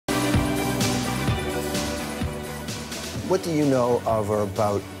What do you know of or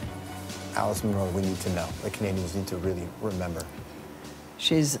about Alice Munro we need to know, that Canadians need to really remember?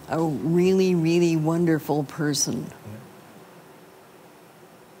 She's a really, really wonderful person. Yeah.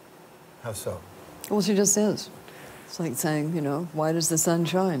 How so? Well, she just is. It's like saying, you know, why does the sun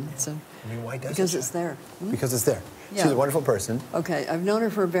shine? So, I mean, why does because it it's there. Hmm? Because it's there. Yeah. She's a wonderful person. Okay, I've known her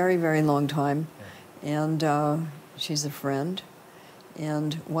for a very, very long time, and she's a friend.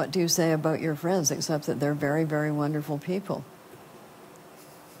 And what do you say about your friends, except that they're very, very wonderful people?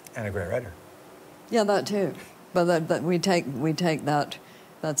 And a great writer. Yeah, that too. But we take that.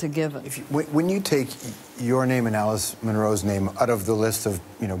 That's a given. When you take your name and Alice Munro's name out of the list of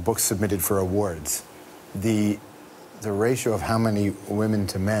books submitted for awards, the ratio of how many women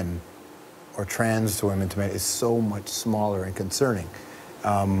to men, or trans to women to men, is so much smaller and concerning.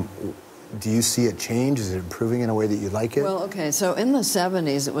 Do you see it change? Is it improving in a way that you like it? Well, okay, so in the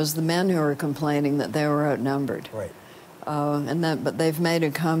 70s, it was the men who were complaining that they were outnumbered. Right. But they've made a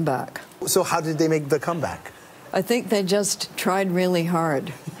comeback. So how did they make the comeback? I think they just tried really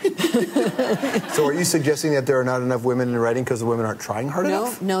hard. So are you suggesting that there are not enough women in writing because the women aren't trying hard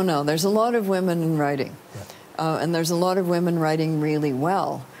enough? No. There's a lot of women in writing. Yeah. And there's a lot of women writing really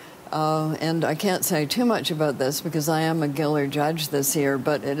well. And I can't say too much about this because I am a Giller judge this year,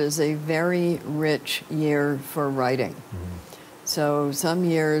 but it is a very rich year for writing. Mm-hmm. So some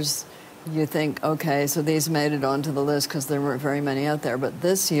years you think, okay, so these made it onto the list because there weren't very many out there. But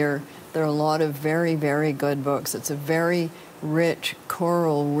this year, there are a lot of very, very good books. It's a very rich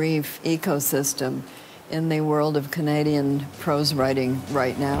coral reef ecosystem in the world of Canadian prose writing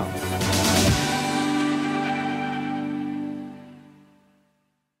right now.